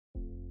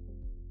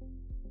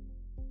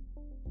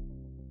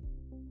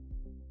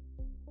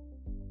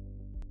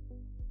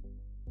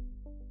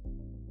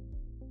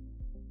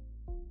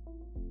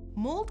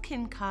Mold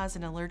can cause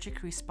an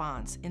allergic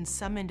response in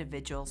some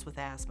individuals with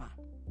asthma.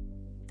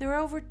 There are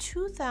over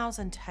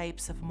 2,000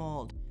 types of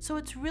mold, so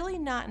it's really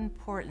not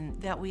important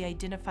that we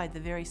identify the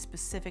very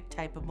specific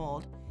type of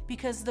mold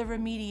because the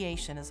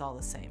remediation is all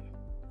the same.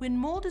 When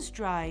mold is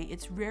dry,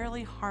 it's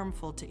rarely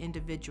harmful to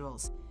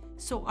individuals,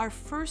 so our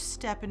first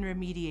step in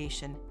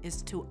remediation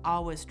is to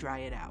always dry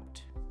it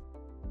out.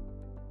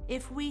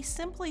 If we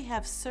simply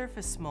have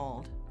surface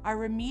mold, our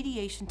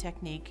remediation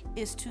technique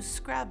is to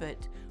scrub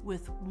it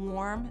with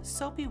warm,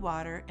 soapy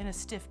water and a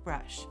stiff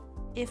brush.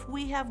 If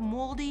we have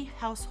moldy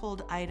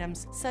household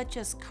items such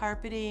as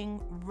carpeting,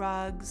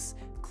 rugs,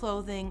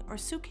 clothing, or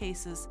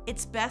suitcases,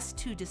 it's best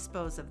to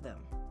dispose of them.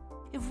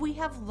 If we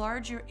have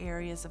larger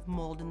areas of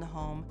mold in the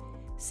home,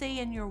 say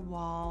in your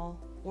wall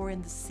or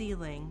in the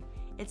ceiling,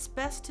 it's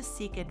best to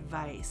seek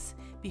advice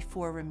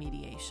before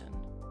remediation.